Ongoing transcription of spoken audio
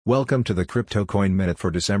Welcome to the Crypto Coin Minute for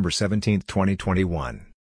December 17, 2021.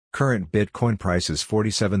 Current Bitcoin price is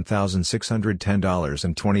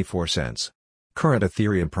 $47,610.24. Current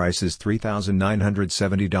Ethereum price is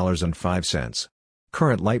 $3,970.05.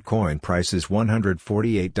 Current Litecoin price is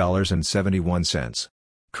 $148.71.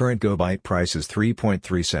 Current GoByte price is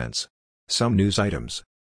 3.3 cents. Some news items.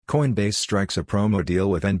 Coinbase strikes a promo deal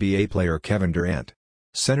with NBA player Kevin Durant.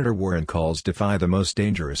 Senator Warren calls DeFi the most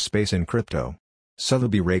dangerous space in crypto.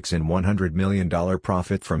 Sotheby's rakes in $100 million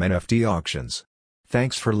profit from NFT auctions.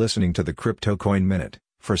 Thanks for listening to the Crypto Coin Minute.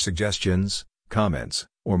 For suggestions, comments,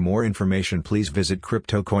 or more information, please visit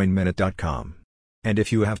CryptoCoinMinute.com. And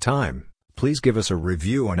if you have time, please give us a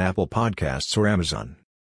review on Apple Podcasts or Amazon.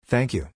 Thank you.